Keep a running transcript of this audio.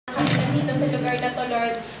namin dito sa lugar na to,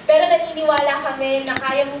 Lord. Pero naniniwala kami na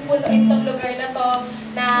kaya mong punuin tong lugar na to,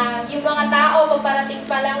 na yung mga tao, paparating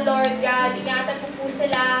pa lang, Lord God, ingatan mo po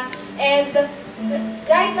sila. And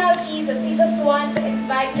right now, Jesus, we just want to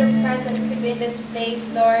invite your presence to be in this place,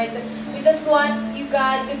 Lord. We just want you,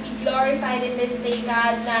 God, to be glorified in this day,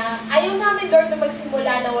 God, na ayaw namin, Lord, na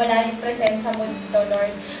magsimula na wala yung presensya mo dito,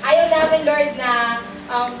 Lord. Ayaw namin, Lord, na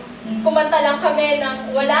kumanta lang kami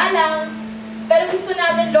ng wala lang. Pero gusto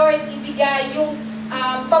namin, Lord, ibigay yung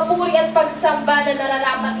papuri at pagsamba na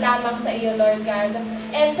nararapat lamang sa iyo, Lord God.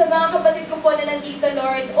 And sa mga kapatid ko po na nandito,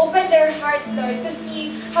 Lord, open their hearts, Lord, to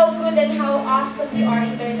see how good and how awesome you are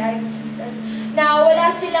in their lives, Jesus. Na wala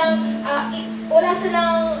silang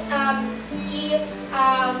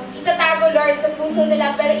itatago, Lord, sa puso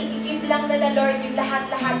nila, pero i-give lang nila, Lord, yung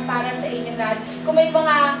lahat-lahat para sa inyo, God. Kung may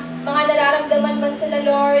mga nararamdaman man sila,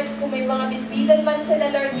 Lord, kung may mga bitbitan man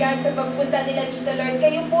sila, Lord God, sa pagpunta nila dito, Lord,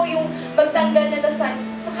 kayo po yung magtanggal na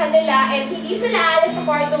sa kanila, and hindi sila alis sa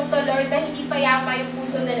kwartong to, Lord, na hindi payapa yung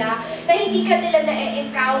puso nila, na hindi ka nila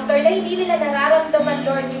na-encounter, na hindi nila nararamdaman,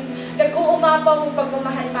 Lord, yung nag-uumapaw mong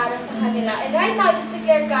pagmamahal para sa kanila. And right now, just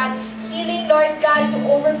declare, God, healing, Lord God, to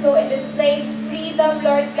overflow in this place, freedom,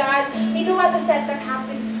 Lord God. Be the one to set the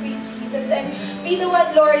captives free, Jesus, and be the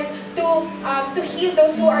one, Lord, to heal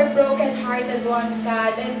those who are broken-hearted ones,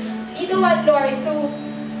 God, and be the one, Lord, to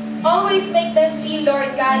always make them feel,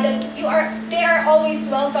 Lord God, that they are always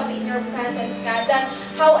welcome in your presence, God. That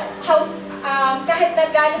kahit na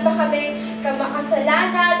galing pa kami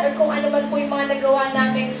kamakasalanan or kung ano man po yung mga nagawa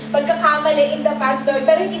namin pagkakamali in the past, Lord,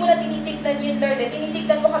 pero hindi mo na tinitignan yun, Lord.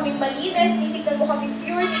 Tinitignan mo kami malinis, tinitignan mo kami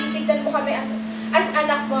pure, tinitignan mo kami as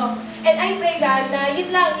anak mo. And I pray, God, na yun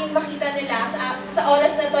lang yung makita nila sa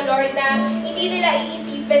oras na to, Lord, na hindi nila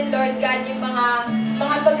iisipin, Lord God, yung mga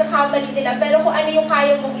pagkakamali nila, pero kung ano yung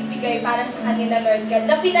kaya mong ibigay para sa kanila, Lord God.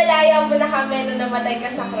 Na pinalaya mo na kami nung namatay ka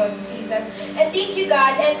sa cross, Jesus. And thank you,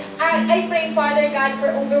 God. And I pray, Father God,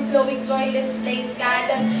 for overflowing joy in this place,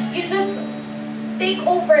 God. That you just take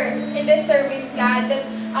over in this service, God. That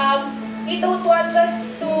we don't want just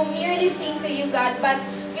to merely sing to you, God, but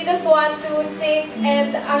we just want to sing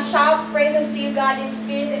and shout praises to you, God, in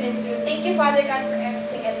spirit and in truth. Thank you, Father God, for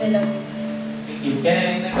everything, and we love you. Thank you.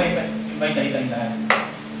 Kaya invite tayo lahat.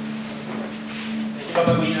 Medyo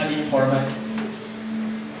papaguhin natin yung format.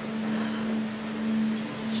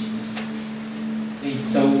 Okay,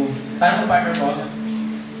 so, parang partner po,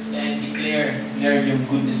 and declare yung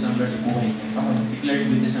goodness ng Lord sa buhay niya. Ako, declare yung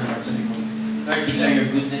goodness ng Lord sa buhay mo. Lord, declare your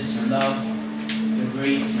goodness, your love, your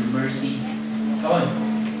grace, your mercy. Come on.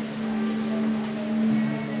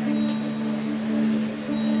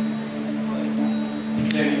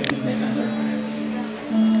 Declare your goodness ng Lord.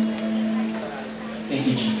 Thank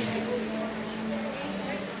you, Jesus.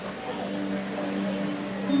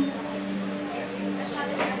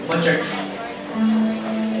 One church.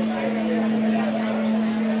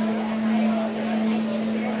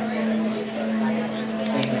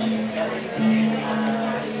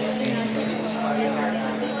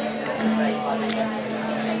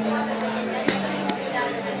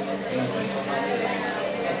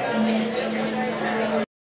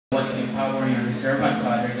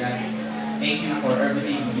 Thank you for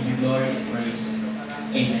everything. We give you glory and praise.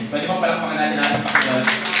 Amen. Pwede mo palakpakan natin ang Panginoon.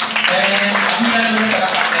 And hindi na naman yung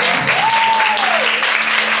palakpakan.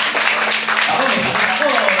 Ako, may pakit ako.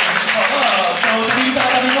 So, sabihin sa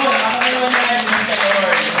katabi mo, nakakamayawan na yan. Bless the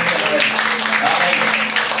Lord. Okay.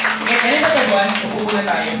 Okay, kaya matagwan, upo na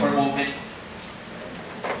tayo for a moment.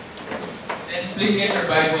 And please get your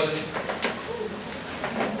Bible.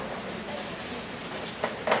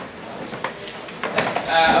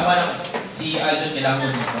 Aba na, si Aljon kailangan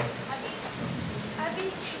mo dito.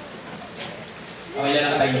 Okay lang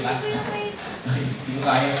nakatayo ka? Hindi mo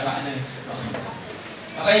kaya nakaano eh.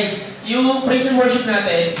 Okay, yung praise and worship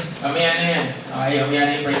natin, mamaya na yan. Okay, mamaya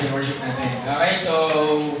na yung praise and worship natin. Okay, so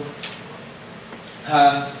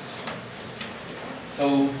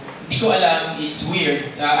hindi ko alam, it's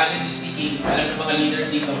weird. Honestly speaking, alam ng mga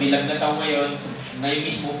leaders dito, bilang na taong ngayon, ngayon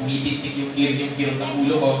mismo, bumitintig yung kirot ng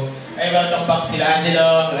ulo ko. Ay, welcome back sila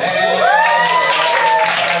Angelo. Hey!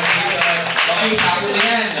 Okay, sako na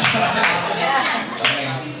yan. Okay.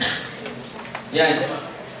 Yan.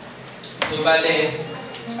 So, bale,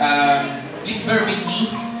 please bear with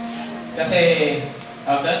me. Kasi,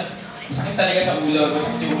 sakit talaga sa ulo.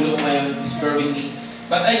 Masakit yung ulo ko ngayon. Please bear with me.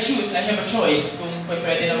 But I have a choice kung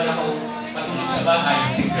pwede naman ako matulog sa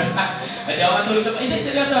bahay. Hindi ako matulog sa bahay. Hindi,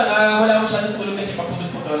 seryoso. Wala akong masyadong tulog kasi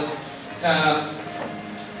paputol-putol.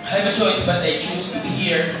 I have a choice, but I choose to be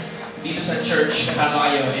here dito sa church kasama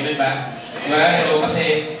kayo. Amen ba? Diba? So,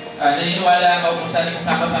 kasi naniniwala ako kung saan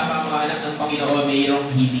kasama-sama ang mga anak ng Panginoon,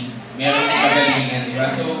 mayroong healing. Mayroong kagalingan, di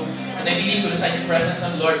ba? So, nag-believe ko na sa yung presence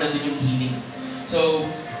ng Lord, nandun yung healing. So,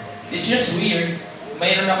 it's just weird.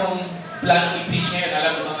 Mayroon akong planong i-preach ngayon.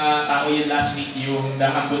 Alam mo mga tao yun last week, yung the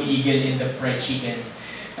humble eagle and the fried chicken.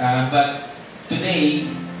 But today,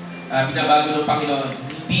 binabago ng Panginoon,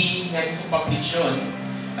 hindi nga gusto pa-preach yun.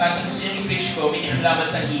 At gusto yung i-preach ko, may kinalaman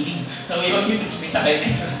sa healing. So, yung i-preach may sakit,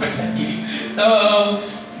 may kinalaman sa healing. So,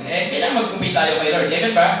 kailangan mag-compete tayo kay Lord.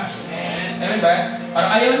 Amen ba? Amen ba?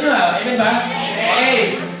 Parang ayaw nyo Amen ba?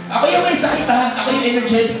 Okay. Ako yung may sakit Ako yung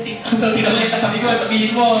energetic. So, tinamay ka sabi ko,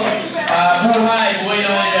 sabihin mo, buhay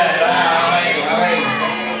naman yan.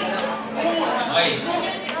 Okay.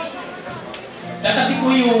 Tatabi ko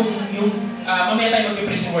yung mamaya tayo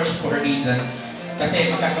mag-praise and worship for a reason. Kasi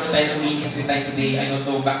magkakaroon tayo ng ministry time today. I don't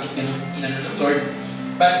know bakit ganun inano ng Lord.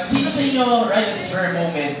 But sino sa inyo, right at this very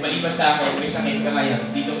moment, maliban sa akin, may sakit ka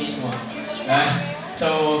ngayon, dito mismo.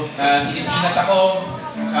 So, sinisinat ako,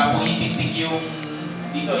 pumipintig yung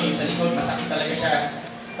dito, yung sa likod, masakit talaga siya.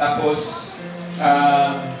 Tapos,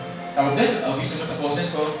 tawag din, gusto mo sa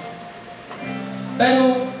poses ko.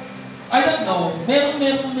 Pero, I don't know,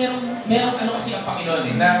 merong ano kasi ang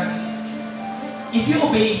Panginoon na if you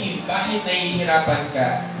obey Him, kahit nahihirapan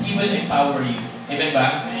ka, He will empower you. Amen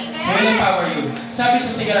ba? He will empower you. Sabi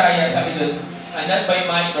sa Sigaraya, sabi doon, not by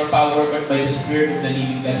might nor power, but by the Spirit of the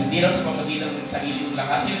living God. Hindi raw sa pamagitan ng sarili ng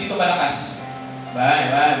lakas. Sino dito malakas?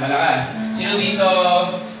 Malakas. Sino dito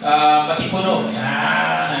matipuno?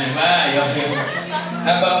 Yan.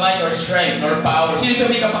 Not by might or strength nor power. Sino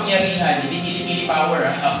dito may kapangyarihan? Hindi power.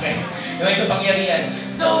 Okay. May kapangyarihan.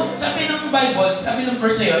 So, sabi ng Bible, sabi ng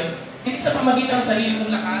verse yun, hindi sa pamagitan ng sarili mong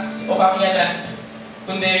lakas o kakayanan,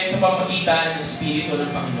 kundi sa pamagitan ng Espiritu ng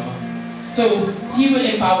Panginoon. So, He will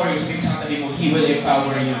empower you. Sabi sa katabi mo, He will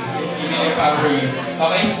empower you. He will empower you.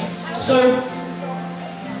 Okay? So,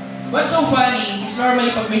 what's so funny is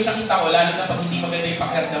normally pag may sakit ako, lalo na pag hindi maganda yung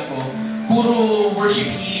pakiramdam ko, puro worship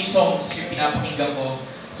healing songs yung pinapakinggan ko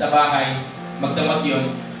sa bahay. Magdamag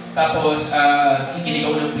yun. Tapos, nakikinig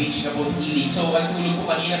ako ng preaching about healing. So, ang tulog ko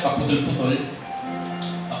kanina, paputol-putol.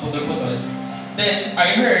 Then,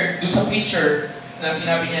 I heard doon sa preacher na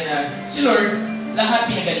sinabi niya na, si Lord, lahat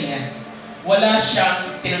pinagalingan. Wala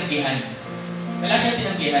siyang tinanggihan.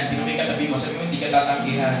 Tinumay katabi mo, sabi mo, hindi ka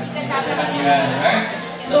tatanggihan. Right?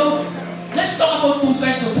 So, let's talk about 2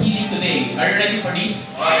 kinds of healing today. Are you ready for this?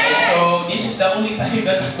 So, this is the only time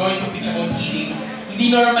that I'm going to preach about healing. Hindi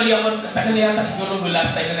normally ako, tagal yata siguro the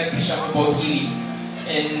last time na nag-preach ako about healing.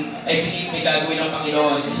 And I believe may gagawin ng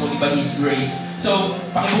Panginoon is only by His grace. So,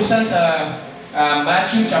 pakibuksan sa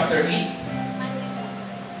Matthew chapter 8.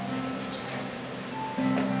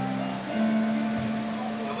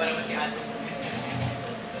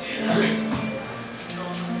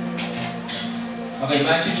 Okay,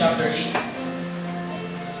 Matthew chapter 8.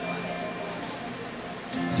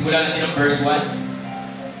 Simulan natin ang verse 1.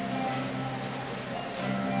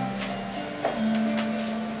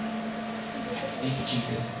 Thank you,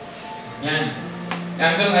 Jesus. Yan.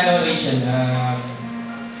 Hanggang narration,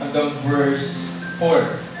 hanggang verse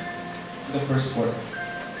 4. Hanggang verse 4.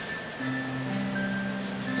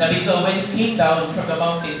 Sabi ito, when he came down from the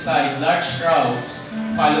mountainside, large crowds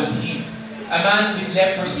followed him. A man with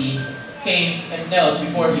leprosy came and knelt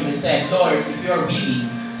before him and said, Lord, if you are willing.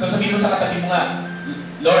 So sabi mo sa katabi mo nga,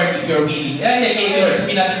 Lord, if you are willing. Kay Lord,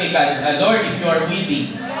 sabi natin kay God, Lord, if you are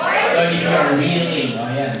willing. Lord, if you are willing. Oh,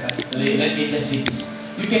 yan. Let me just read this.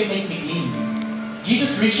 You can make me clean.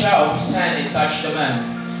 Jesus reached out his hand and touched the man.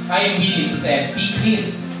 I am willing, he said, be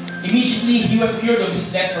clean. Immediately, he was cured of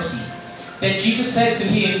his leprosy. Then Jesus said to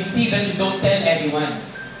him, see that you don't tell anyone,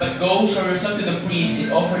 but go show yourself to the priest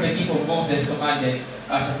and offer the gift of Moses commanded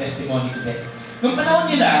as a testimony to them. Noong panahon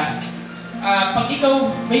nila, pag ikaw,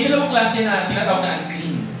 may dalawang klase na tinatawag na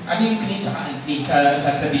unclean. Ano yung clean sa unclean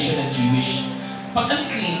sa tradition ng Jewish? Pag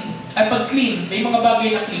unclean, ay pag clean, may mga bagay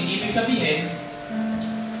na clean. Ibig sabihin,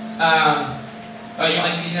 yung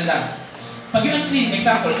unclean na lang. Pag yung unclean,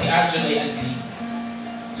 example, si Arjun ay unclean.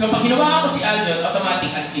 So, pag ginawa ko si Arjun,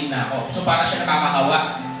 automatic unclean na ako. So, para siya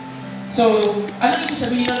nakakahawa. So, ano ibig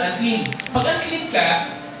sabihin ng unclean? Pag unclean ka,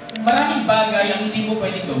 maraming bagay ang hindi mo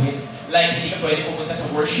pwedeng gawin. Like, hindi ka pwede pumunta sa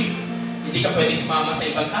worship. Hindi ka pwede sumama sa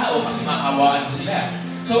ibang tao kasi makakawaan mo sila.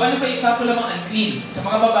 So, ano ba example ng mga unclean? Sa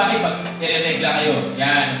mga babae, pag nireregla kayo,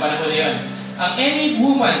 yan, panahon na yun. Ang any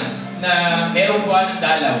woman na merong buwan ng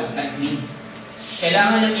dalaw, unclean.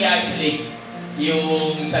 Kailangan niyang i-isolate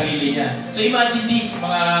yung sarili niya. So, imagine this,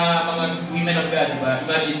 mga women of God, diba?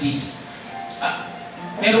 Imagine this.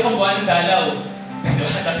 Meron kang buwan ng dalaw.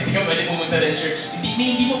 Diba? Kasi hindi ka pwede pumunta ng church.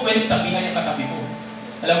 Hindi mo pwedeng tabihan yung katabi mo.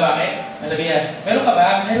 Alam bakit? Sabi niya, meron ka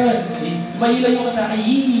ba? Meron. Lumayo-layo ka sa akin.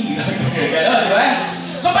 Yee! Gano'n, di ba?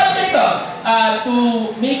 So, parang ganito, to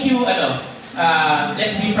make you,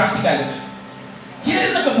 let's be practical. Sino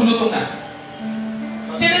rin nagkabulutong na?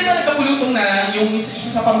 Sino rin nagkabulutong na yung isa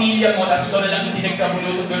sa pamilya mo, tapos ikaw na lang hindi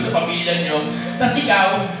nagkabulutong doon sa pamilya nyo, tapos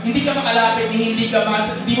ikaw, hindi ka makalapit, hindi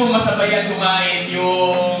mo masabayan kumain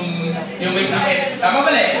yung may sakit. Tama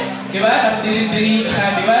ba di ba? Tapos dirin-dirin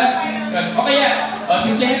ka, di ba? O kaya,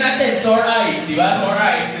 simplihan natin, sore eyes, di ba? Sore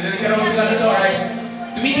eyes. Nagkaroon sila ng sore eyes.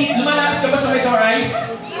 Lumalapit ka ba sa may sore eyes?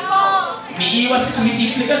 Umiiwas ka,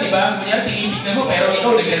 sumisimple ka, di ba? Kunyari, tinitignan mo, pero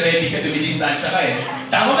ikaw, nagre-ready ka, dumidistansya ka eh.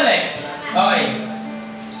 Tama ba Okay.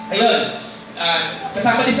 Ayun.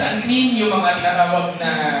 Kasama din sa unclean yung mga tinatawag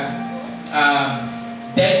na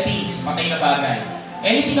dead things, patay na bagay.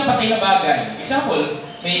 Anything na patay na bagay. Example,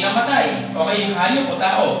 may namatay, o kay hayop o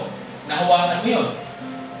tao, nahawakan mo yun.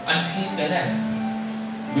 Unclean ka na.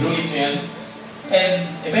 Biruin mo yan.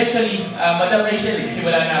 And eventually, Madam Rachel, kasi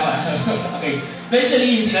wala na ako. Okay.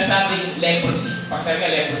 Eventually, yung sinasabing leprosy. Pagsabi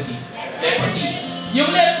nga leprosy. Leprosy.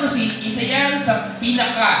 Yung leprosy, isa yan sa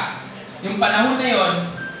pinaka. Yung panahon na yon,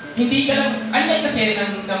 hindi ka lang, unlike kasi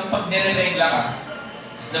ng pag nire-regla ka,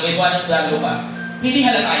 na may buwan ng lalo ka, hindi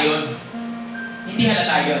halata yun. Hindi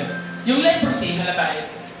halata yun. Yung leprosy, halata yun.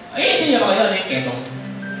 Ay, hindi ako yun, yung ketong.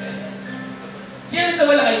 Sino ito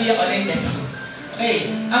walang idea ko yung ketong?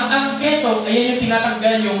 Okay, ang ketong, ayan yung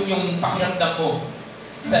tinatanggal yung pakiramdam mo.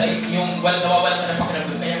 Yung nawawalan ka ng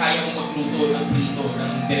pakiramdam, kaya kaya mong magluto ng prito,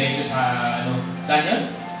 ng diretso sa, saan yun?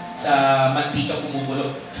 Sa mantika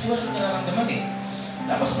bumubulo. Kasi wala kang nararamdaman eh.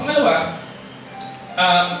 Tapos pangalawa,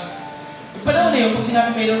 yung panahon na yun, pag sinabi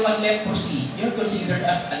mayroon kang leprosy, you're considered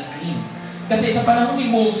as unclean. Kasi sa panahon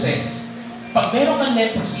ni Moses, pag meron kang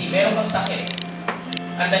leprosy, meron kang sakit,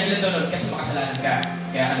 ang dahilan doon kasi makasalanan ka,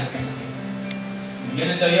 kaya nagkasakit.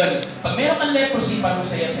 Ganun daw yun. Pag meron kang leprosy,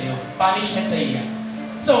 parusa yan sa'yo. Punishment sa'yo yan.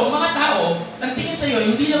 So, mga tao, ang tingin sa'yo,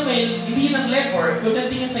 hindi lang leper, kung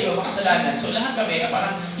ang tingin sa'yo, makasalanan. So, lahat kami,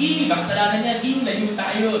 parang, makasalanan yan, layo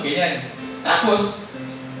tayo, ganyan. Tapos,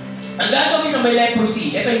 ang gagawin ng may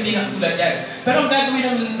leprosy, ito hindi nakasulat yan, pero ang gagawin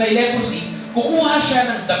ng may leprosy, kukuha siya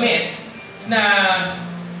ng damit na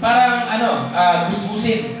parang,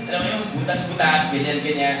 gusgusin. Alam mo yung butas-butas,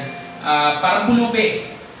 ganyan. Parang pulubi.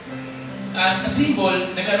 As a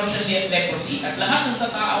symbol, nagkaroon siya ng leprosy. At lahat ng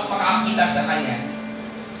tao makakakita sa kanya,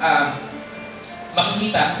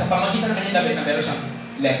 makikita sa pamagitan ng kanyang damit na meron siyang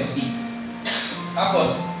leprosy.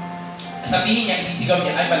 Tapos, sabihin niya, isisigaw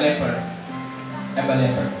niya, I'm a leper. I'm a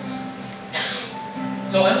leper.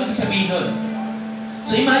 So, ano ibig sabihin nun?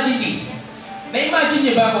 So, imagine this. Na-imagine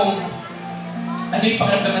niyo ba kung ano yung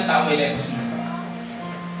pakiramdam ng tao may leprosy?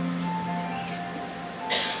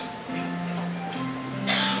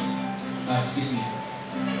 Excuse me.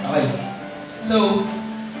 Okay. So,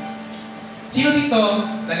 sino dito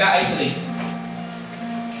nag-a-isolate?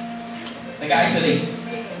 Nag-a-isolate?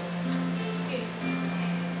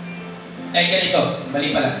 Ganito.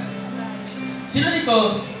 Mali pala. Sino dito,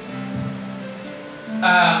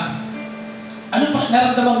 ano pa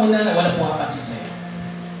naramdaman mo na wala pumapansin sa'yo?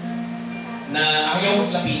 Na ayaw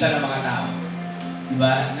maglapitan ng mga tao.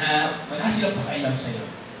 Diba? Na wala silang pakailam sa'yo.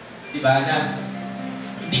 Diba? Na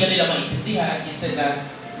hindi ka nila maintindihan, instead na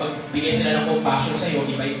magbigay sila ng compassion sa'yo,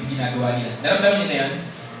 iba yung ginagawa nila. Naramdaman niyo na yan?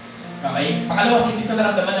 Okay? Pangalawa, hindi ko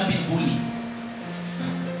naramdaman ng binubuli.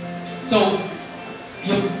 So,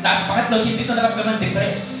 tapos pangatlo, hindi ko naramdaman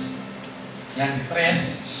depressed. Yan,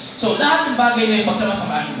 depressed. So, lahat ng bagay na yung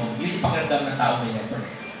pagsamasamahin mo, yun yung pakiramdam ng tao may leper.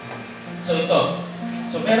 So, ito.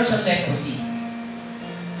 So, meron siyang leprosy.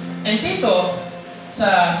 And dito,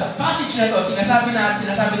 sa passage na to,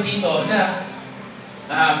 sinasabi dito na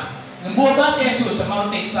nung bumaba si Jesus sa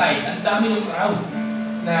mountainside, ang dami ng crowd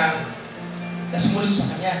na sumunod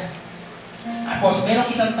sa kanya. Tapos,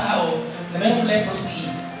 merong isang tao na merong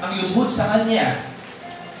leprosy, ang lubod sa kanya.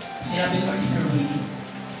 Sinabi ko, if you're willing.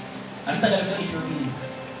 Ang tagal ko, if you're willing.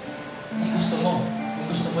 Kung gusto mo. Kung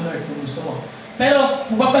gusto mo, Lord. Kung gusto mo.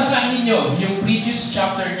 Pero, kung babasahin nyo, yung previous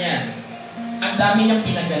chapter niya, ang dami niyang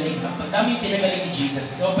pinagaling. Ang dami pinagaling ni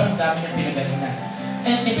Jesus. Sobrang dami niyang pinagaling na.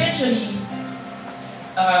 And eventually,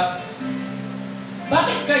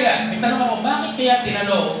 bakit kaya, may tanong ako, bakit kaya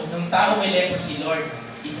tinanong ng tao may leprosy, Lord,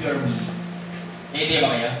 if you're willing? May idea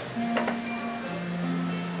ba kayo?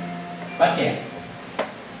 Bakit kaya?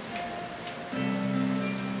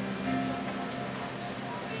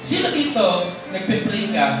 Sino dito,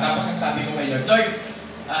 nagpe-pray ka, tapos ang sabi ko kay Lord, Lord,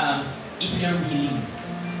 if you're willing,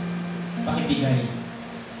 pakibigay.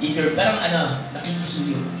 If you're, parang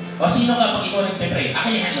nakikisuyo. O sino ka pag ikaw nagpe-pray?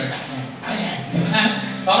 Akin yan, Lord, akin yan. Akin yan.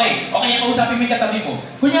 Okay, kausapin mo yung katabi mo.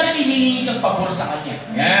 Kunyari, hinihingi kang pabor sa kanya.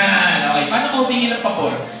 Yan, okay. Paano ka humingi ng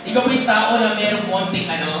pabor? Ikaw ba yung tao na mayroong konting,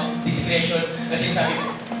 discretion na sinasabi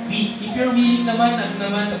mo, if you're willing naman,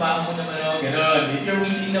 samahan mo naman ako, gano'n. If you're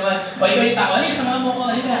willing naman, o ikaw yung tao, halika, samahan mo ko,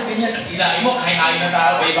 halika, ganyan. Tapos hilain mo, kahit ayaw na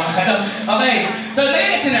tao, may ibang gano'n. Okay, so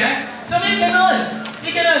nag-reaction na. So may gano'n.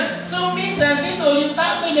 So minsan, dito, yung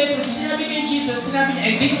tao may leprosy, sinabi kay Jesus, sinabi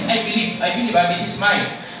niya, and this is, I believe, this is mine.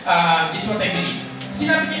 This is what I believe.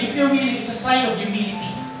 Sinabi niya, if you're willing, it's a sign of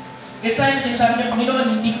humility. Kasi sign na sinasabi niya,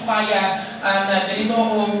 Panginoon, hindi ko kaya na ganito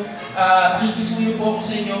ako, nakikisuyo po ako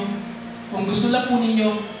sa inyo. Kung gusto lang po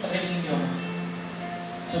ninyo, pagalingin niyo.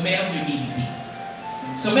 So, mayroong humility.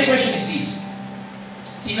 So, my question is this.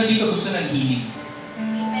 Sino dito gusto ng healing?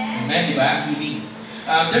 Amen, di ba? Healing.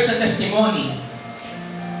 There's a testimony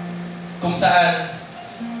kung saan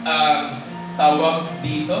tawag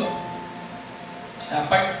dito.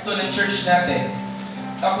 Part to ng church natin.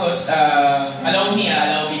 Tapos, allow me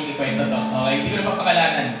ikwento to. Okay? Hindi ko na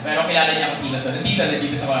magpakalanan. Pero kilala niya kung sino to.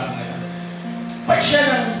 Nandito sa kwarto na ito. Part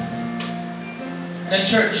siya ng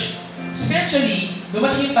church. Eventually,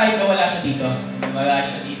 dumating yung time na wala siya dito.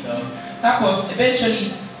 Tapos,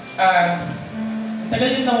 eventually, tagal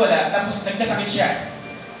yung nawala. Tapos, nagkasakit siya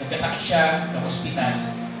ng hospital.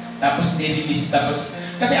 Tapos, nirelease. Tapos,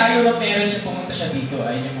 kasi ayaw ng parents niya pumunta siya dito.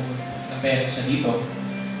 Ayaw niya pumunta ng parents niya dito.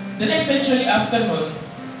 Then, eventually, after nun,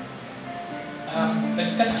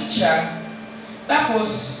 nagkasakit siya.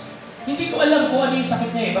 Tapos, hindi ko alam kung ano yung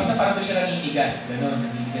sakit niya eh. Basta parang doon siya naninigas. Ganon,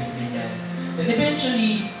 naninigas ganyan. Then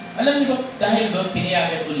eventually, alam niyo ba, dahil doon,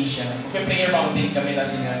 pinayagan uli siya. Magpe-prayer mountain kami,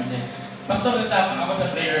 tapos sinabi niya, Pastor, nasama ako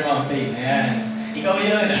sa prayer mountain. Ayan. Ikaw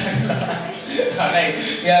yun. Okay.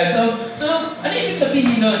 Yeah, so, ano ibig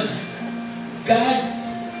sabihin nun? God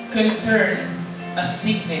can turn a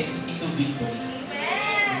sickness into victory.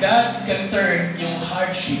 God can turn yung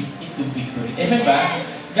hardship into victory. Amen ba?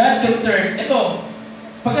 God can turn, ito,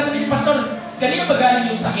 pagsasabihin niyo, Pastor, kanino ba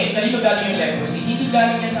galing yung sakit? Kanino galing yung leprosy? Hindi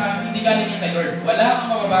galing yan kay Lord. Wala kang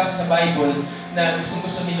mababasa sa Bible na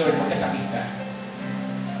gusto ni Lord magkasakit ka.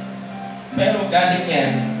 Pero galing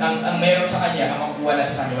yan, ang meron sa Kanya, ang makukuha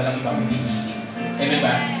natin sa Kanya, walang ibang hindi healing. Amen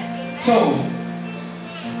ba? So,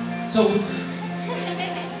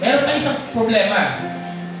 meron tayong isang problema.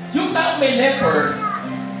 Yung taong may leper,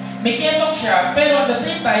 may ketong siya, pero at the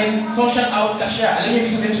same time, social outcast siya. Alam niyo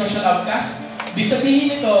ibig sabihin social outcast? Ibig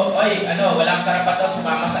sabihin nito, walang karapatan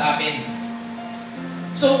sumama sa amin.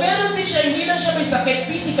 So, meron din siya, hindi lang siya may sakit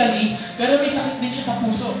physically, pero may sakit din siya sa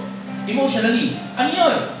puso. Emotionally. Ano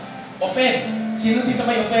yun? Offend. Sino dito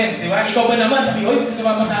may offense, di ba? Ikaw ba naman, sabi,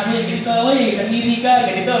 sumama sa amin, ganito, kaniri ka,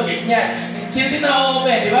 ganito, ganyan. Sino dito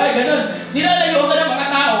na-offend, di ba? Ganon. Nilalayo ka ng mga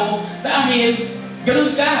tao dahil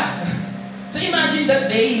ganon ka. So, imagine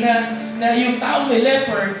that day na yung taong may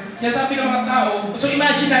leper, sinasabi ng mga tao, so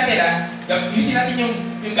imagine natin usin natin yung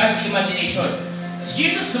godly imagination. Si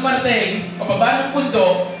Jesus dumating, pababa ng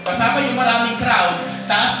pundo, kasama yung maraming crowd,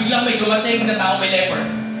 tapos biglang may dumating na taong may leper.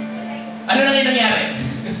 Ano na kayo nangyari?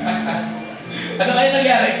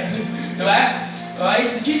 Diba? Okay?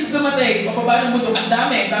 Si Jesus dumating, pababa ng pundo, ang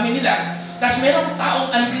dami nila. Tapos merong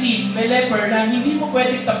taong unclean, may leper na hindi mo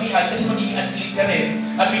pwedeng tapihan kasi magiging unclean ka rin.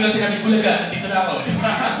 At biglang sinabi, bulaga, dito na ako.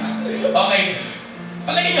 Okay.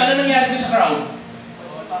 Palagay nyo, ano nangyari doon sa crowd?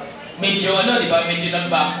 Medyo di ba? Medyo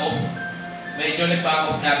nag-back off.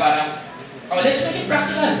 Na parang, let's make it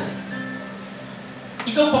practical.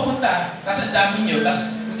 Ikaw papunta, nasa dami nyo,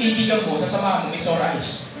 tapos yung kaibigan mo, sasamahan mo, may sore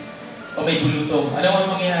eyes. O may bulutong. Ano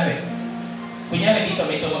ang mangyayari? Kunyari dito,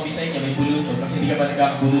 may tumabi sa inyo, may bulutong, kasi hindi ka ba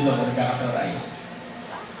nagkakabulutong o nagkaka-sore eyes?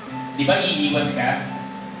 Di ba iiwas ka?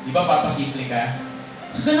 Di ba papasimple ka?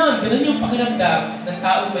 So ganun yung pakiramdam ng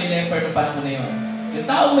taong may leper ng panahon na yun. Yung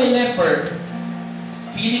taong may leper,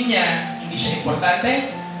 feeling niya hindi siya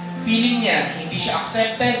importante, feeling niya hindi siya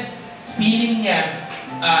accepted, feeling niya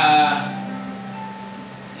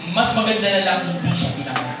mas maganda na lang hindi siya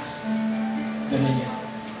pinanganak. Ganun yan.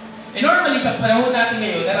 And normally, sa panahon natin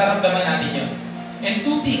ngayon, nararamdaman natin yun. And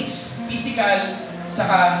two things, physical,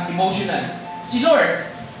 saka emotional. Si Lord,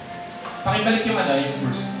 pakibalik yung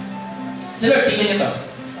verse. Si Lord, tingnan niyo to.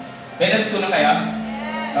 Kaya natutunan kayo?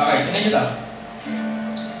 Okay, tingnan niyo to.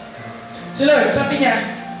 Si Lord, sabi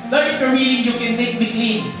niya, Lord, if you're willing, you can make me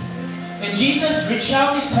clean. And Jesus reached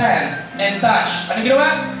out His hand and touched. Ano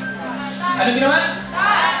ginawa?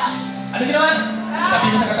 Sabi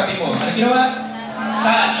mo sa katabi mo. Ano ginawa?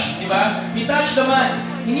 Touch. Diba? He touched the man.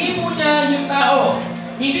 Hinipo niya yung tao.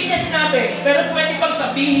 Hindi niya sinabi, pero pwede pang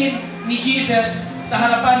sabihin ni Jesus sa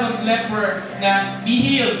harapan ng leper na be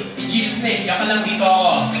healed in Jesus' name. Kaya ka lang dito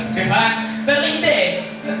ako. Diba? Pero hindi eh.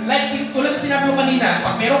 Like, tulad na sinabi ko kanina,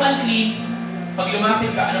 pag meron kang clean, pag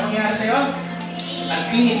lumapit ka, ano mangyayari sa'yo?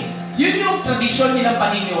 Unclean. Yun yung tradisyon nilang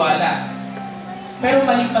paniniwala. Pero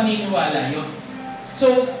maling paniniwala yun.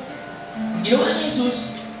 So, ang ginawa ni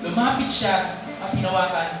Jesus, lumapit siya at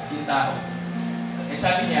hinawakan yung tao. At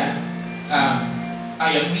sabi niya,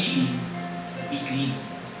 I am willing to be clean.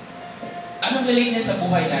 Anong galing niya sa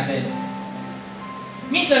buhay natin?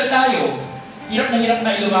 Minsan tayo, hirap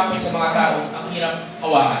na ilumapit sa mga tao, ang hirap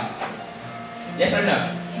hawakan. Yes or no?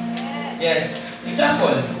 Yes.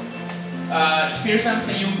 Example, experience namin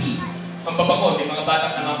sa UP, ang babangon, may mga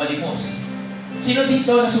batang namamalimos. Sino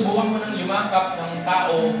dito nasubukan mo ng yumakap ng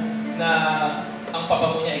tao na ang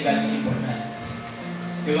pabango niya ay galing sa impormal?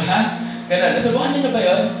 Di ba? Ganun. Nasubukan niyo na ba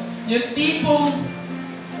yun? Yung tipong,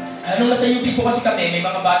 nung nasa UP po kasi kami, may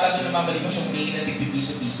mga bata doon namamalimos yung humingi ng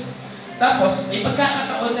tigpipiso-piso. Tapos, may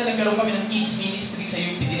pagkakataon na nagkaroon kami ng kids ministry sa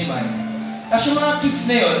UP Diliman. Tapos yung mga kids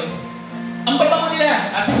na yun, ang babango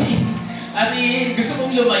nila, as in, gusto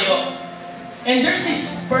kong lumayo. And there's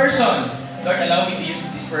this person, Lord, allow me to use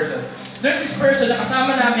this person. There's this person na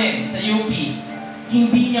kasama namin sa UP,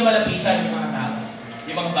 hindi niya malapitan yung mga tao,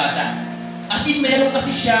 yung mga bata. As in, meron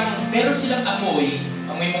silang amoy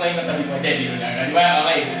mga yung katabi mo, hindi lang, di ba?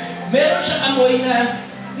 Okay. Meron siyang amoy na,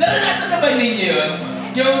 naranasan na ba ninyo yun?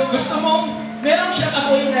 Yung gusto mong, meron siyang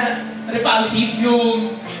amoy na repulsive,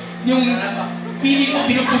 yung feeling mo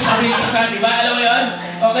pinupush away ka, di ba? Alam mo yun?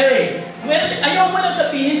 Okay. Meron siya, ayaw mo lang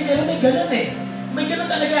sabihin, pero may ganun eh. May ganun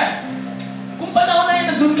talaga. Kung panahon na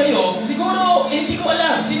yun, nandun kayo, siguro, hindi ko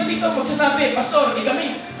alam. Sino dito magsasabi, Pastor,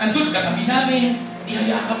 kami, nandun katabi namin,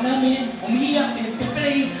 niyayakap namin, umiiyak,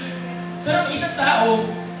 pinagpipray. Pero may isang tao,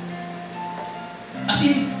 as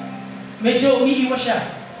in, medyo umiiwas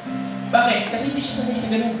siya. Bakit? Kasi hindi siya sanay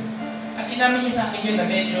sa ganun. At inamin niya sa akin yun na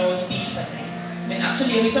medyo hindi siya sanay. And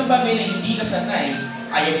actually, yung isang bagay na hindi ka sanay,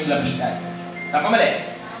 ayaw mong lapitan. Tama mali?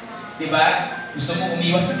 Diba? Gusto mo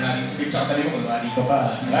umiwas ka niya. Sabi sa katabi mo, malari ka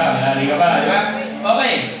pa. Malari ka pa. Diba?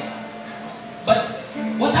 Okay. But,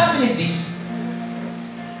 what happened is this.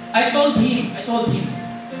 I told him,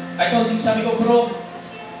 sabi ko, bro,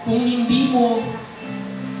 kung hindi mo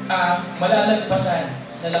malalagpasan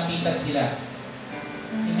na lapitan sila,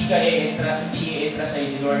 hindi i-entra sa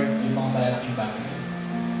ni Lord yung mga malalaking bagay.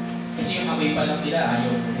 Kasi yung amoy pa lang nila, ayaw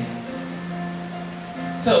mo rin.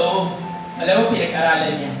 So, alam mo,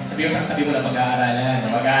 pinag-aralan niya. Sabi mo sa katabi mo na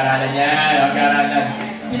pag-aaralan niya.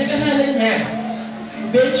 Pinag-aralan niya.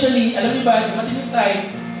 Eventually, alam niyo ba, dumating yung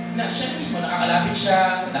time na siya mismo, nakakalapit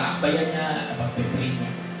siya, naakbayan niya, napag-pray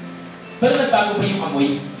niya. Pero nagbago ba yung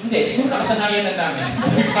amoy? Hindi, siguro nakasanayan na namin.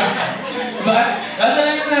 Diba?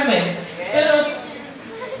 Nakasanayan na namin.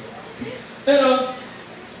 Pero,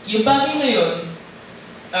 yung bagay na yun,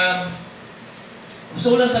 gusto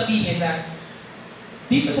ko lang sabihin na,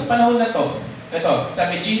 dito sa panahon na to, ito,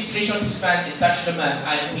 sabi, Jesus raised on his man and touched the man,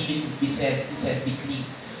 I am willing to be set clean.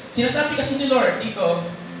 Sinasabi kasi ni Lord dito,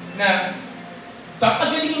 na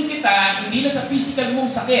papagalingin kita, hindi lang sa physical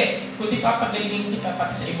mong sakit, kundi papagalingin kita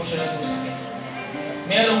pati sa emotional mong sakit.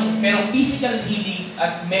 Merong physical healing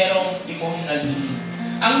at merong emotional healing.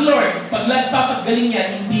 Ang Lord, pag papagaling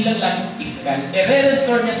niya, hindi lang laging physical.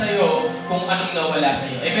 I-restore niya sa'yo kung anong nawala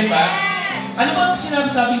sa'yo. Amen ba? Ano ba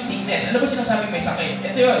sinasabing sickness? Ano ba sinasabing may sakit?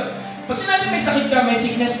 Ito yun. Pag sinabing may sakit ka, may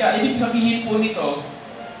sickness ka, ibig sabihin po nito,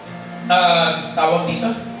 tawag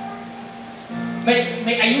dito,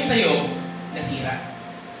 may ayos sa'yo, nasira.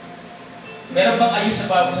 Meron bang ayos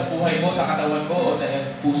sa buhay mo, sa katawan mo, o sa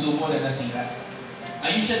puso mo na nasira?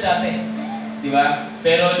 Ayos siya dati. Di ba?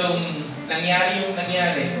 Pero nung nangyari,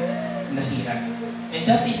 nasira. And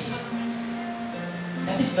that is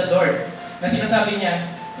the Lord. Na sinasabi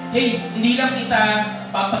niya, hey, hindi lang kita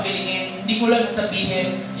papagalingin, hindi ko lang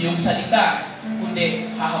sasabihin yung salita, kundi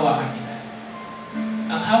hahawakan kita.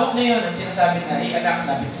 Ang hawak na yun, ang sinasabi na, hey anak,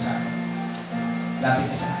 lapit ka sa akin. Lapit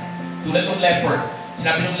ka sa akin. Tulad ng leper.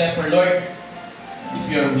 Sinabi ng leper, Lord, if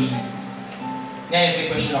you're willing. Ngayon,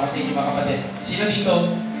 may question ako sa inyo mga kapatid. Sino dito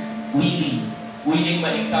willing? Willing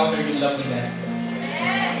ma-encounter yung love ni God?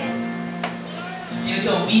 Sino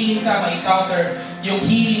dito willing ka ma-encounter yung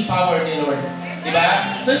healing power ni Lord?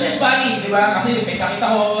 Diba? So, it's just funny, diba? Kasi may sakit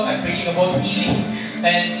ako, I'm preaching about healing.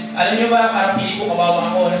 And alam niyo ba, parang feeling ko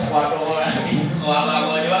kawawa ako, nasa kwarto ko, kawawa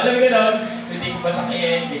ako, diba? Alam niyo gano'n? Hindi ko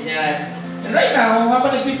masakit, ganyan. And right now, habang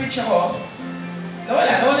nag-preach ako,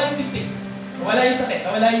 nawala yung titik. Nawala yung sakit,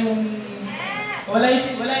 nawala yung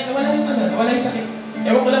sakit.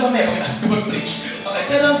 Ewan ko lang mamaya, pag-ask ko mag-preach. Okay,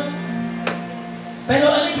 pero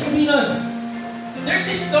ano yung sabihin nun? There's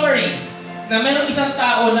this story na mayroong isang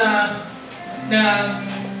tao na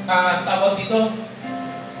tawag dito,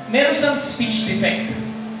 meron siyang speech defect.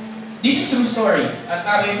 This is true story. At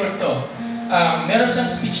na-record to. Meron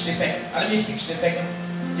siyang speech defect. Alam niyo yung speech defect?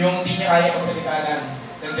 Yung hindi niya kaya magsalita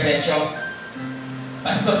ng diretsyo.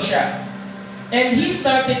 Pastor siya. And he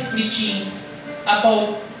started preaching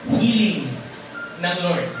about healing ng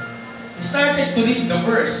Lord. He started to read the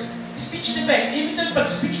verse. Speech defect. Ibig sabihin, pag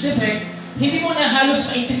speech defect, hindi mo na halos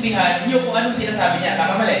maintindihan yung kung anong sinasabi niya.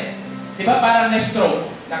 Tama mali. Di ba? Parang na-stroke.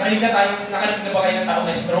 Nakarinig na ba kayo ng tao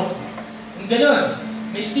na-stroke? Ganun.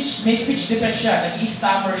 May speech defect siya.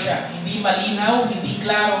 Nag-i-stammer siya. Hindi malinaw, hindi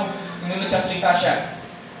klaro nung nagsasalita siya.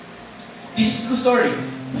 This is true story.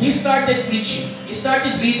 He started preaching. He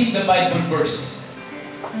started reading the Bible verse.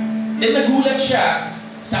 Then nagulat siya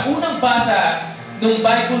sa unang basa ng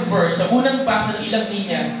Bible verse, sa unang basa ng ilang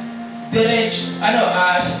linya,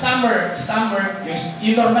 stammer,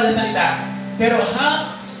 yung normal na salita. Pero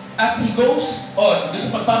as he goes on, doon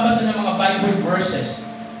sa pagbabasa ng mga Bible verses,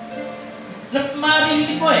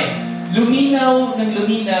 maririnig mo luminaw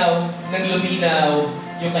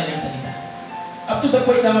yung kanyang salita. Up to the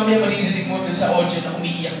point na mamaya maririnig mo doon sa audio na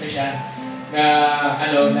umiiyak na siya,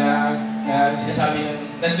 na sinasabi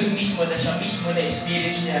nandun mismo na siya mismo na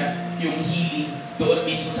experience niya yung healing doon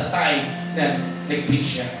mismo sa time na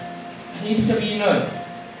nag-preach siya. Ano ibig sabihin nun?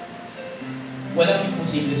 Walang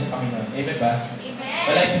imposible sa Panginoon. Amen ba? Amen.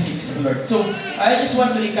 Walang imposible sa Lord. So, I just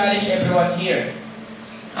want to encourage everyone here.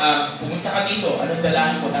 Pumunta ka dito, anong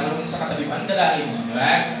dalahin mo? Tanong mo sa katabi mo, anong dalahin mo?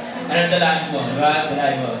 Diba? Anong dalahin mo?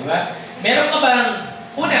 Diba? Meron ka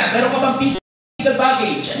bang physical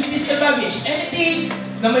baggage? Ano yung physical baggage? Anything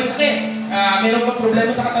na may sakit. Meron ka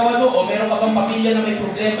problema sa katawan mo o meron ka bang pamilya na may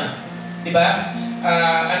problema? Diba?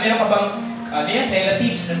 Meron ka bang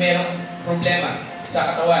relatives na merong problema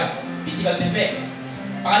sa katawan? Physical defect.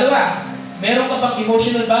 Pangalawa, meron ka bang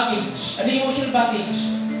emotional baggage? Ano yung emotional baggage?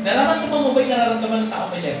 Nararamdaman mo ba yung nararamdaman ng tao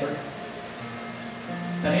may leper?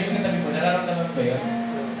 Tabi mo, nararamdaman mo ba yun?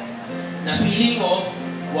 Na feeling mo,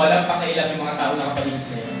 walang pakialam yung mga tao na kapaligid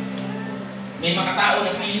sa'yo. May mga tao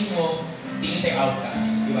na feeling mo, tingin sa'yo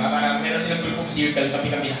outcast. Diba? Parang meron silang group of circle,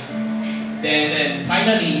 kami-kami na. Then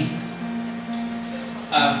finally,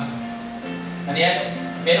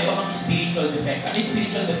 meron ka bang spiritual defect? Ano yung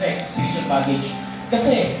spiritual defect? Spiritual baggage.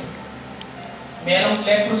 Kasi, merong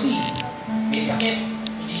leprosy, may sakit,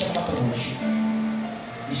 hindi siya makapag-worship.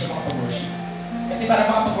 Kasi para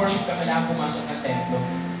makapag-worship ka, kailangan pumasok ng templo.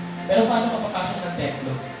 Pero paano ka papasok ng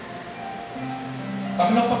templo?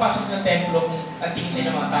 Paano ka papasok ng templo kung ang tingin sa'yo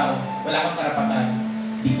ng mga tao, wala kang karapatan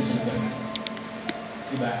dito sa lugar na.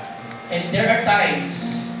 Diba? And there are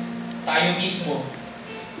times, tayo mismo,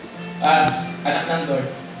 as anak ng Lord,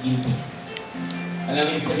 guilty. Alam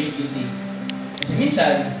mo yung sabihin guilty? Kasi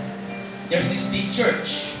minsan, there's this big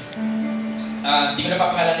church. Hindi ko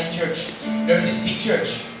napapakalan ng church. There's this big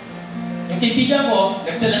church. Yung kaibigan ko,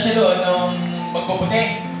 nagdala siya doon nung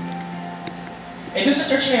magpuputi. Doon sa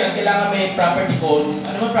church na yun, kailangan may property quorum.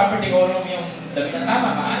 Ano man property quorum? Yung damit na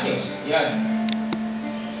tama, maayos. Yan.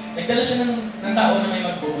 Nagdala siya ng tao na may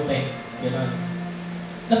magpuputi. Gano'n.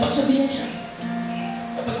 Napagsabihan siya.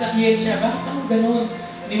 Bakit ako gano'n?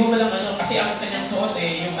 Hindi mo malang kasi ang kanyang suot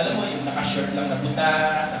yung alam mo, yung naka-shirt lang na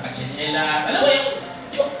butas, naka-chinelas, alam mo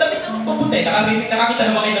yung damit na magpuputi.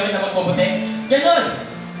 Nakakita naman kayo damit na magpuputi. Gano'n.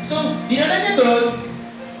 So, dinala niya doon,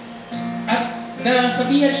 at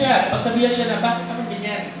napagsabihan siya na, bakit ako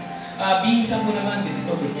ganyan? Bihisan mo naman,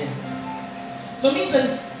 dito, ganyan. So,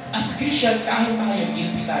 minsan, as Christians, kahit pa kayo,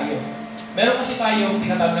 guilty tayo. Meron kasi tayo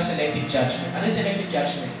tinatawag na selective judgment. Ano yung selective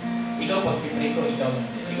judgment? Ikaw pag-pipray ko, ikaw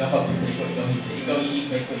hindi. Ikaw pag-pipray ko, ikaw hindi. Ikaw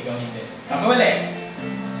i-invite ko, ikaw hindi. Tama wala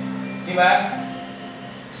Diba?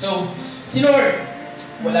 So, si Lord,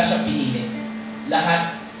 wala siyang pinili.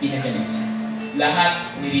 Lahat pinagaling niya. Lahat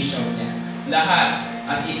nirisyaw niya. Lahat,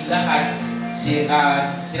 as in lahat,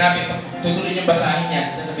 sinabi, tutuloy yung basahin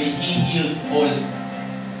niya, sasabihin, He healed all.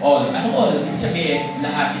 All. Anong all? Ibig sabihin,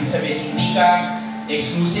 lahat. Ibig sabihin, hindi ka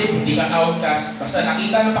exclusive, hindi ka outcast. Basta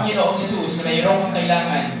nakita ng Panginoong Jesus na mayroon kang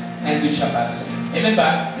kailangan, nandun siya para sa iyo. Amen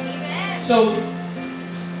ba? Amen. So,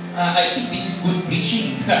 I think this is good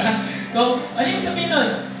preaching. No? Ano yung sabihin nun?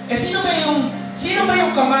 Sino ba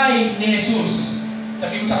yung kamay ni Jesus?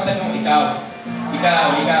 Sabi mo sa katabi mo, ikaw.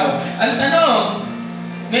 Ang tanong,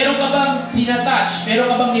 meron ka bang tinatouch? Meron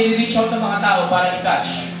ka bang nire-reach out ng mga tao para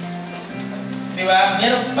i-touch? Diba?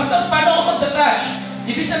 Basta paano ako magta-touch?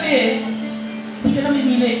 Ibig sabihin, hindi ka na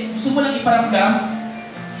mimili. Gusto mo lang iparamdam,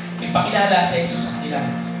 ipakilala sa Jesus sa kanila.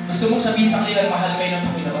 Gusto mong sabihin sa kanila, mahal kayo ng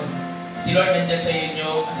Panginoon. Si Lord nandyan sa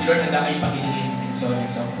inyo, si Lord handa kayo pakilingin, and so on and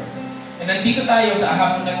so forth. And nandito tayo sa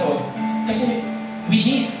hapon na to, kasi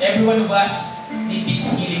every one of us need this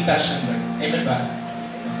healing touch ng Lord. Amen ba?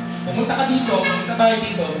 Pumunta ka dito, pumunta tayo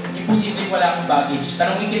dito, imposible wala akong baggage.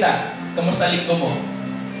 Tanungin kita, kamusta linggo mo?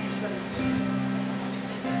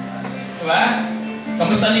 Diba?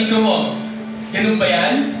 Kamusta linggo mo? Ganun ba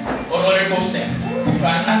yan? O roller coaster?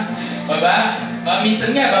 Diba? Diba?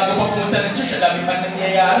 Minsan nga, bago pa pumunta ng church, ang dami pa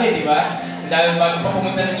nangyayari, di ba? Dahil bago pa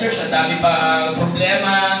pumunta ng church, ang dami pa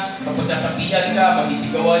problema, mapagsasabihan ka,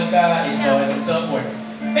 masisigawan ka, and so on and so forth.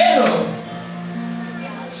 Pero,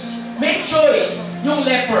 make choice yung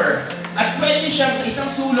leper. At pwede siyang sa isang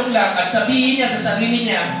sulok lang at sabihin niya sa sarili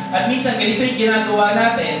niya, at minsan ganito yung ginagawa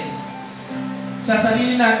natin sa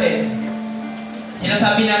sarili natin.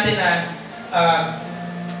 Sinasabi natin na,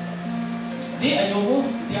 ayoko,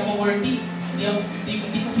 hindi ako worthy. Hindi ko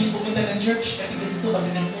feel pumunta ng church kasi ganito,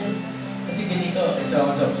 kasi ganyan, kasi ganito, and so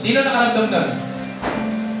on. So, sino nakaramdam nun?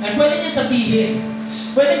 And pwede niya sabihin,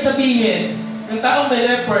 yung taong may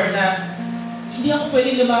leper na, hindi ako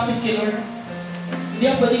pwedeng lumapit kay Lord. Hindi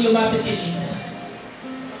ako pwedeng lumapit kay Jesus.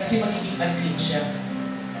 Kasi magiging unclean siya.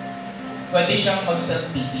 Pwede siyang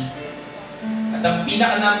mag-self-pity. At ang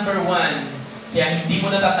pinaka-number 1, kaya hindi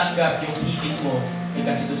mo natatanggap yung healing mo, ay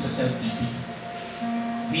kasi doon sa self-pity.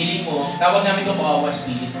 Feeling mo, tawag namin ito kawawa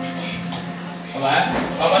spirit. Diba?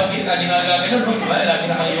 Kawawa spirit, lagi na gagawin, diba? Lagi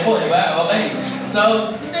na kayo ko, diba? Okay.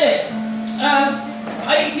 So, hindi.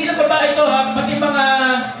 Hindi na babae ito, ha?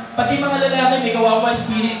 Pati mga lalaki may kawawa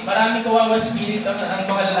spirit. Maraming kawawa spirit ang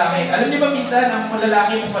mga lalaki. Alam niyo ba minsan, ang mga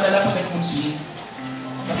lalaki mas malala pag nag-mood-swing?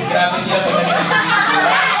 Kasi grabe sila pag nag-mood-swing.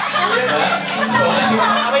 Diba?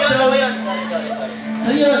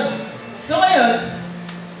 So, yun. So, ngayon,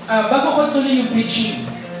 bago ko tuloy yung preaching,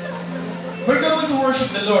 we're going to worship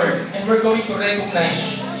the Lord and we're going to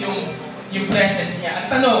recognize yung presence niya. Ang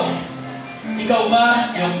tanong, ikaw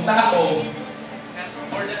ba yung tao,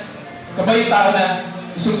 ikaw ba yung tao na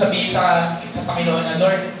gusto sabihin sa Panginoon na,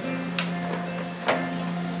 Lord,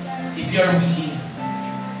 if you're willing,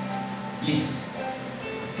 please,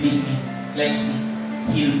 clean me, cleanse me,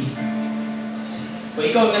 heal me. Kung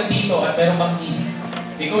ikaw nandito at meron kang need,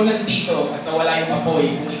 kung ikaw nandito at nawala yung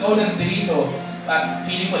apoy, kung ikaw nandito at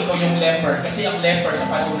feeling mo ikaw yung leper, kasi ang leper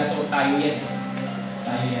sa panahon na ito, tayo yan.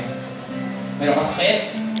 Tayo yan. Meron ka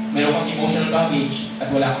sakit, meron kang emotional baggage,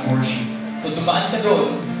 at wala kang worship. Kung dumaan ka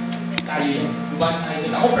doon, tayo yan. Dumaan tayo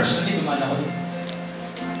doon. Ako personally, dumaan ako doon.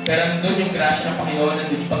 Pero nandun yung grasya ng Panginoon,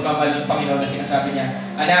 nandun yung pagmamahal ng Panginoon na sinasabi niya,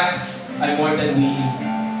 anak, I'm more than willing.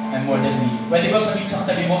 I'm more than willing. Pwede ba sabihin sa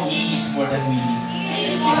katabi mo, He is more than willing.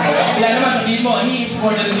 Kaya naman sabihin mo, He is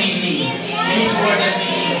more than willing. He is more than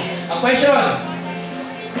willing. Ang question,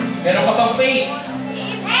 meron ka bang faith?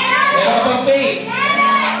 Meron ka bang faith?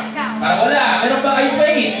 Para wala. Meron ba kayo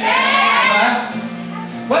faith? Diba?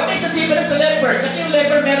 What makes a difference sa leper? Kasi yung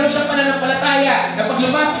leper, meron siyang pananampalataya. Kapag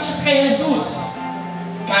lumapit siya sa kay Jesus,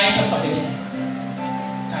 kaya siyang pagaling.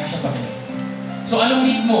 Kaya siyang pagaling. So, anong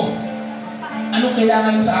need mo? Anong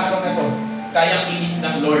kailangan mo sa araw na ito? Kayang i-meet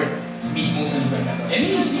ng Lord mismo sa lugar na ito. And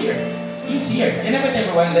He is here. He is here. And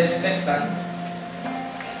everyone, let's stand.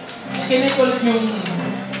 And can I call it yung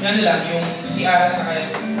si Ara sa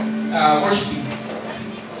worshiping.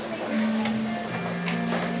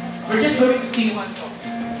 We're just going to sing one song.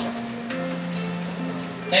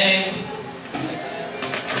 And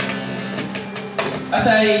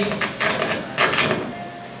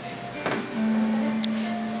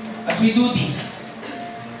as we do this,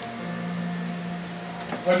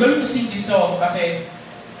 we're going to sing this song kasi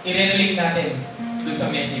i-relate natin dun sa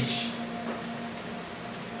message.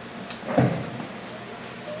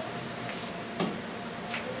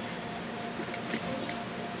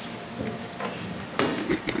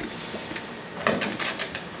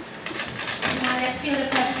 Let's feel the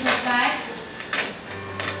presence of God.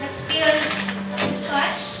 Let's feel His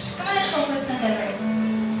touch. Come on, let's focus on the Lord.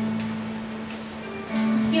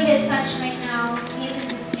 Let's feel His touch right now. He is in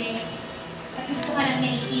this place. At gusto ka lang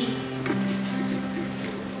niya i-heal.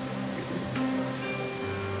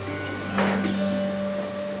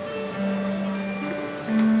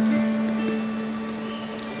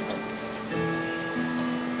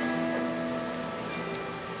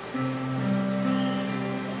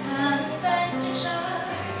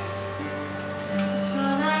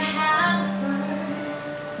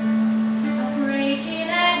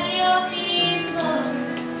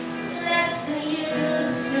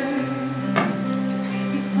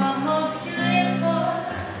 From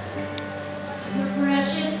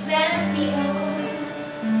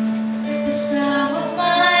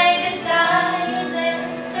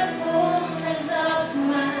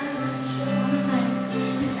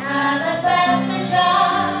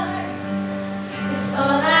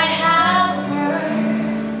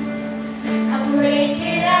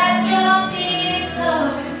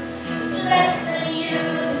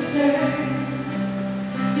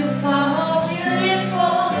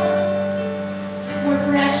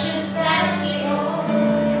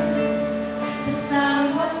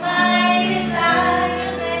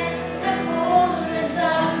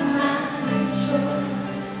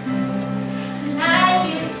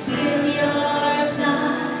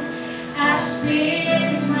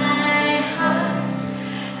with my heart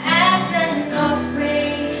as an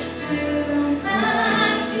offering to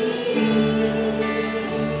my King.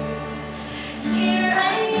 Here I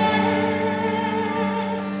am,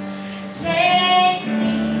 take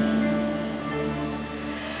me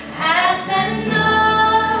as an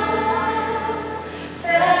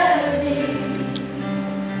offering.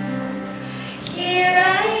 Here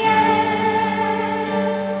I am,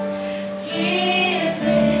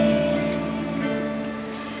 giving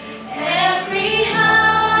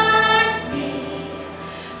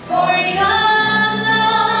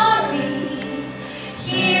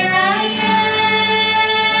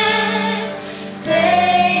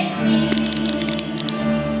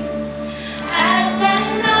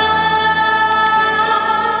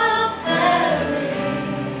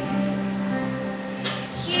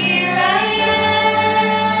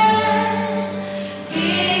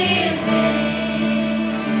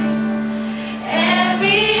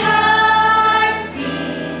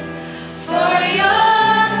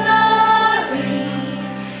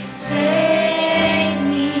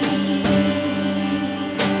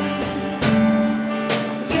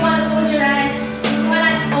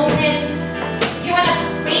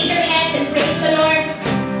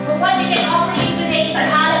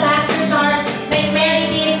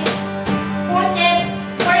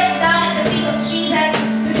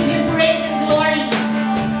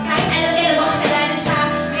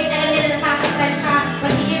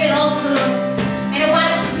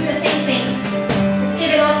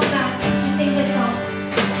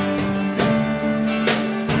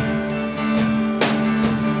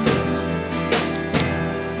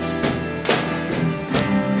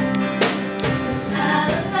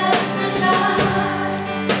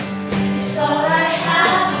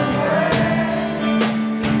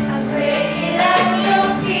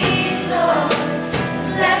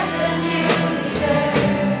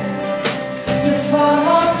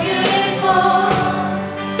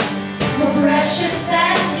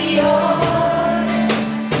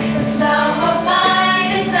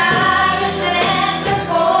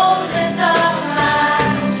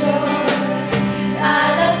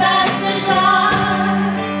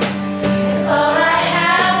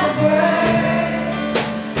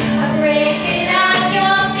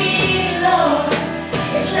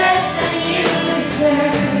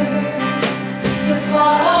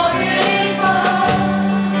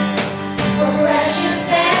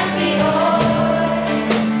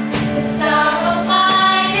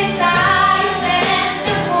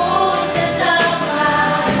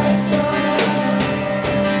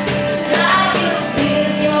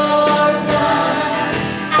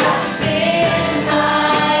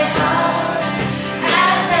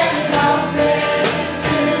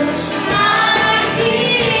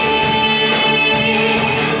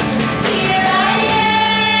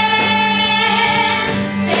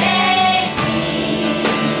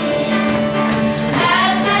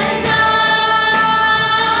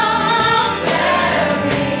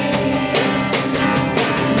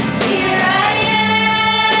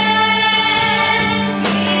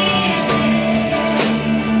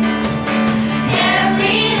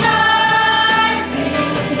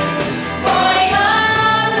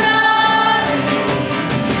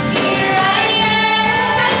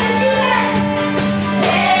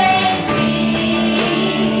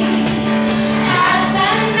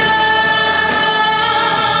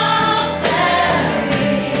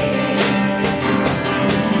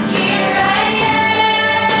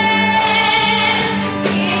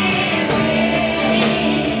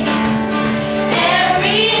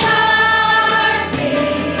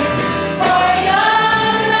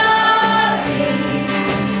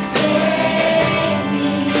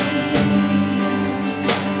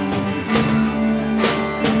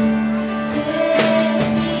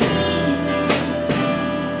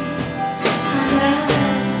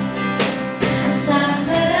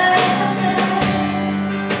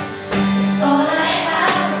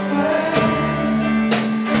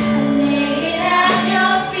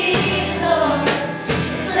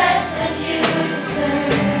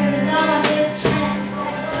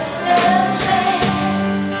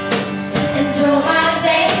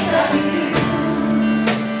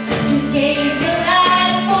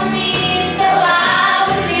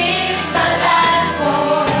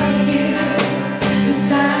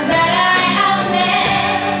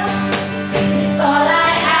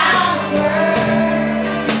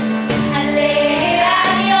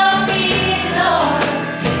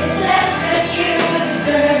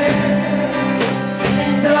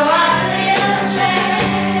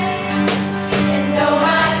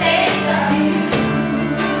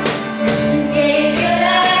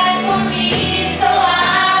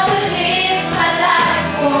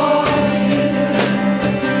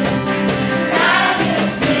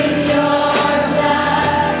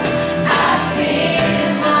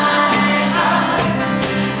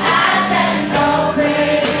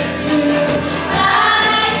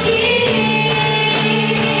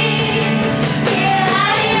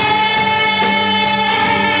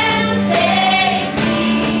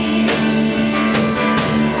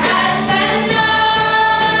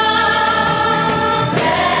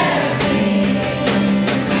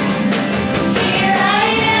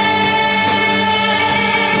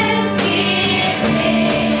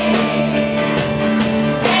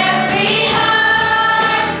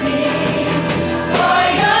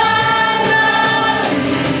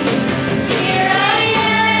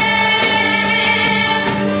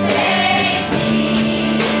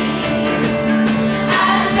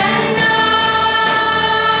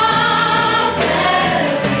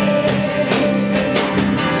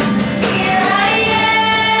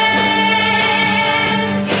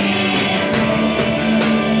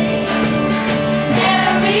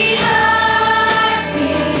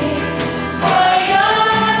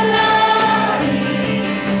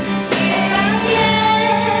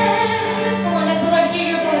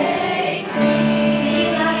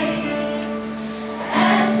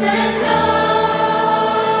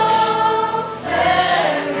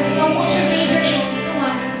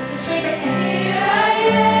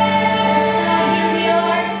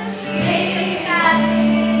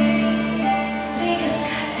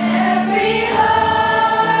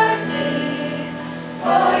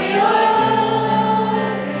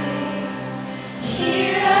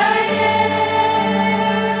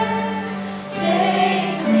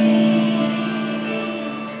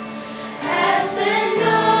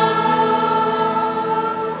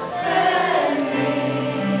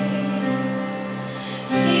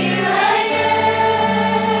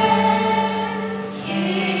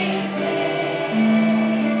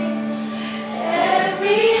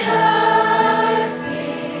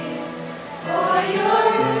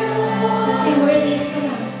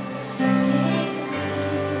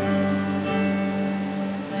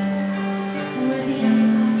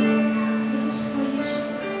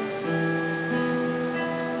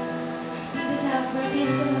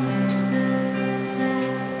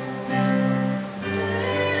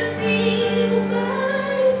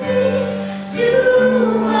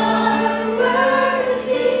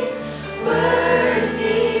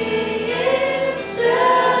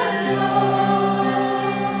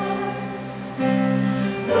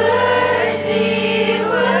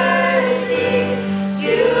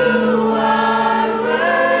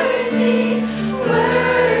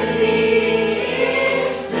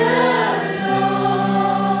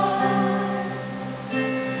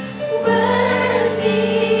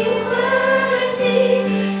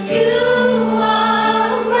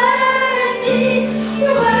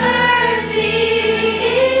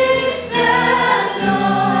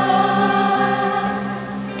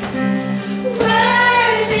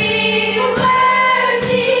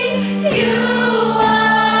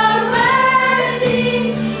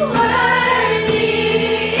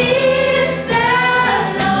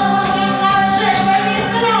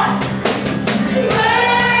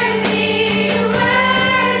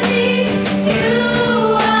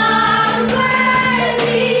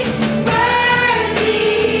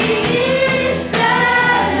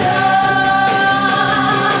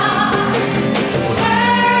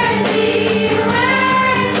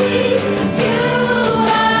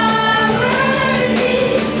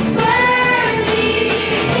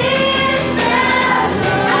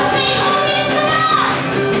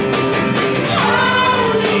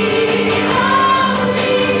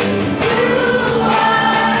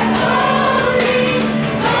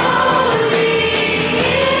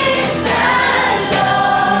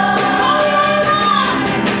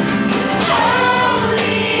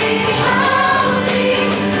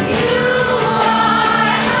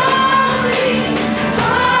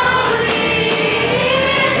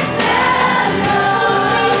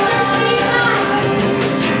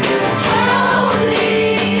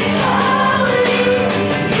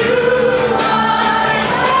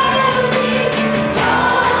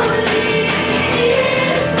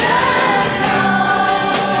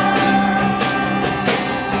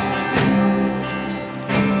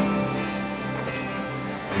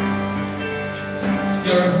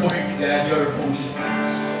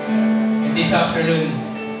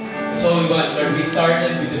So we want, Lord, we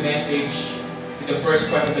started with the message, with the first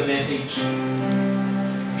part of the message.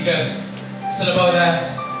 Because it's all about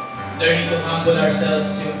us learning to humble ourselves,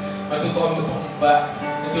 yung matuto kami magpakumba,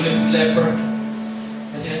 natulad ng leper,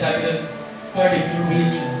 na sinasabi doon, Lord, if you're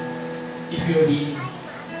willing,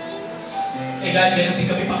 eh God, ganun din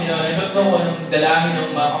kami, Panginoon. I don't know anong dalahin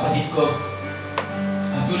ng mga kapatid ko.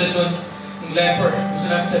 Tulad nun, yung leper, gusto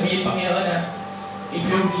namin sabihin, Panginoon, if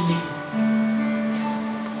you're willing,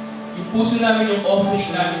 yung puso namin, yung offering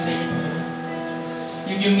namin sa inyo, Panginoon.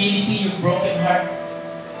 Yung humility, yung broken heart.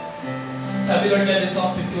 Sabi Lord God in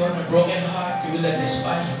Psalm 51, a broken heart you will not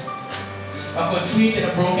despise. A contrite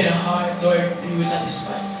and a broken heart, Lord, you will not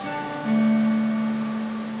despise.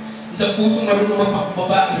 Isang puso marunong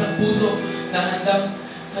magpakbaba, isang puso na handang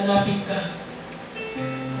hanapin ka.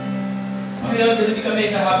 Panginoon, ganun din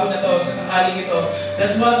kami sa hapon na to, sa tanghaling ito.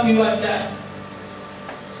 That's what we want, God.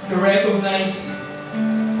 To recognize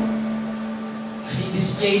that in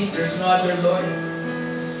this place, there's no other Lord.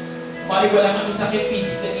 Mali wala kami sakit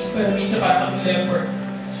physically, pero minsan parang kami leper.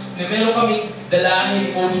 Na meron kaming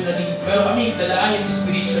dalahin emotionally, meron kaming dalahin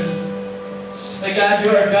spiritually. My God,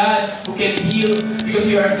 you are God who can heal because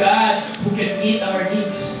you are God who can meet our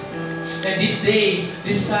needs. And this day,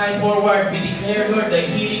 this time forward, we declare, Lord, the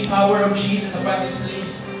healing power of Jesus upon this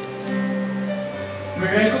place. We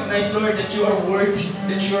recognize, Lord, that you are worthy,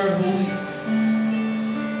 that you are holy.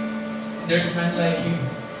 There's none like you.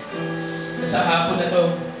 Sa hapon na to,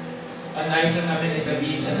 ang nais lang namin ay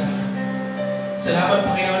sabihin sa lahat. Salamat,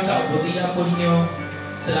 Panginoon, sa kabutihan po ninyo.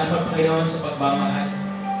 Salamat, Panginoon, sa pagmamahal.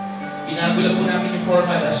 Binago lang po namin yung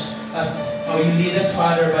format as how you lead us,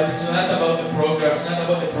 Father, but it's not about the program, it's not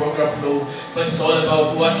about the program flow, but it's all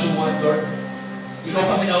about what you want, Lord. Ikaw,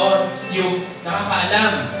 Panginoon, yung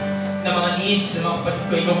nakakaalam ng mga needs ng mga kapatid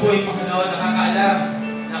ko. Ikaw po, Panginoon, nakakaalam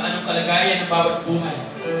ng anong kalagayan ng bawat buhay.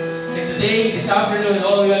 And today, this afternoon,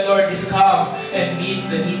 all we want, Lord, is come and meet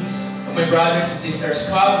the needs of my brothers and sisters.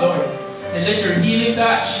 Come, Lord, and let your healing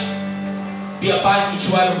touch be upon each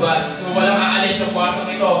one of us. Kung walang aalis ng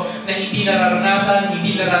kwartong ito na hindi nararanasan,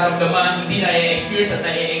 hindi nararamdaman, hindi na-experience at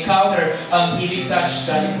na-encounter ang healing touch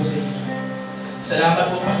galing po sa inyo. Salamat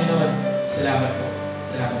po, Panginoon. Salamat po.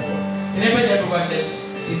 Salamat po. And everyone,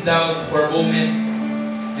 let's sit down for a moment.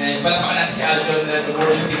 And palakpakan natin si Aljon na to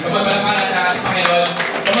worship team. Come on, palakpakan natin ang ating Panginoon.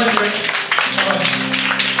 Come on, worship. Come on.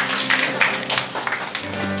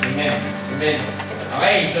 Amen. Amen.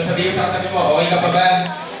 Okay, so sabihin ko sa katabi mo, okay ka pa ba?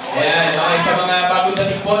 Ayan, okay, sa mga bagong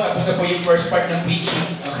dating po, tapos na po yung first part ng preaching.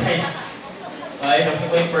 Okay? Okay, tapos na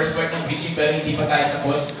po yung first part ng preaching, pero hindi pa tayo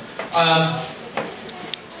tapos.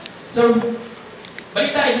 So,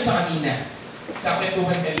 balik tayo dun sa kanina. Sa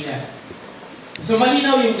kwentuhan kanina. So,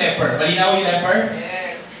 malinaw yung leper. Malinaw yung leper?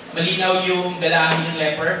 Yes. Malinaw yung dalahin ng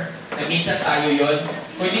leper. Nag-isas tayo yun.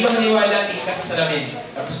 Kung hindi ka maniwala, tingin ka sa salamin.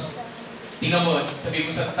 Tapos, tingnan mo,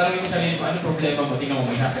 tanongin mo sa sarili mo, ano problema mo? Tingnan mo,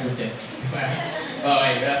 may sasagot dyan.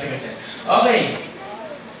 Okay, may sasagot dyan. Okay.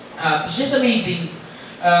 It's just amazing.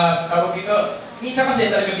 Tawag ito, minsan kasi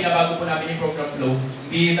talaga binabago po namin yung program flow.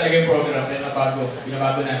 Hindi talaga yung program, pero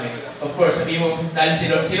binabago namin. Of course, sabihin mo, dahil si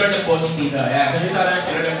Lord ang bossing dito. Ayan, sabihin sa akin,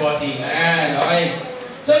 si Lord ang bossing. Ayan, okay.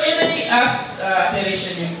 So, I'm gonna ask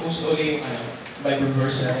Atheration yung post ulit yung Bible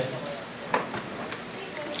verse natin.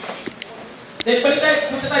 Then,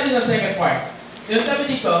 punta tayo sa second part. Yung sabi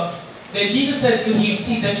dito, then Jesus said to him,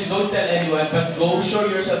 see that you don't tell anyone, but go show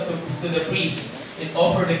yourself to the priest and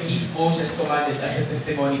offer the gift Moses commanded as a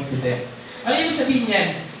testimony to them. Ano ibig sabihin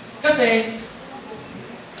yan? Kasi,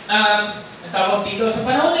 ang tawag dito, sa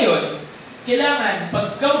panahon na yun, kailangan,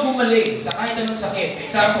 pag ikaw gumaling sa kahit anong sakit,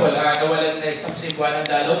 example, nawalan na tapos yung buwan ng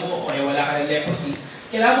dalaw mo, o kaya wala ka ng leprosy,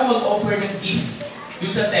 kailangan mo mag-offer ng gift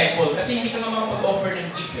doon sa temple. Kasi hindi ka makapag-offer ng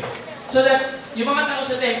gift eh. So that, yung mga tao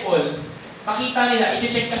sa temple, makita nila,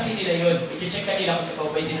 i-check kasi nila yun. I-check ka nila kung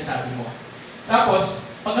ikaw ba yung sinasabi mo. Tapos,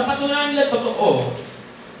 pag napatunayan nila totoo,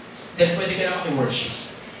 then pwede ka na maki-worship.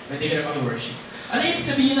 Pwede ka na maki-worship. Ano yung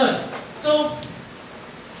sabihin nun? So,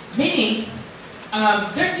 meaning,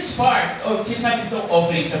 there's this part, sinasabi itong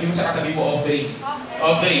offering. Sabi mo sa katabi mo, offering.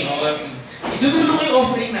 Offering. Idudulo ko yung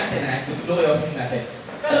offering natin, Idudulo ko yung offering natin.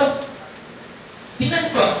 Pero,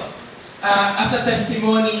 tingnan ko, as a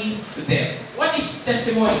testimony to them. What is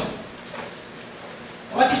testimony?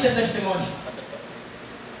 What is a testimony?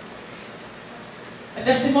 A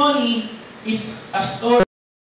testimony is a story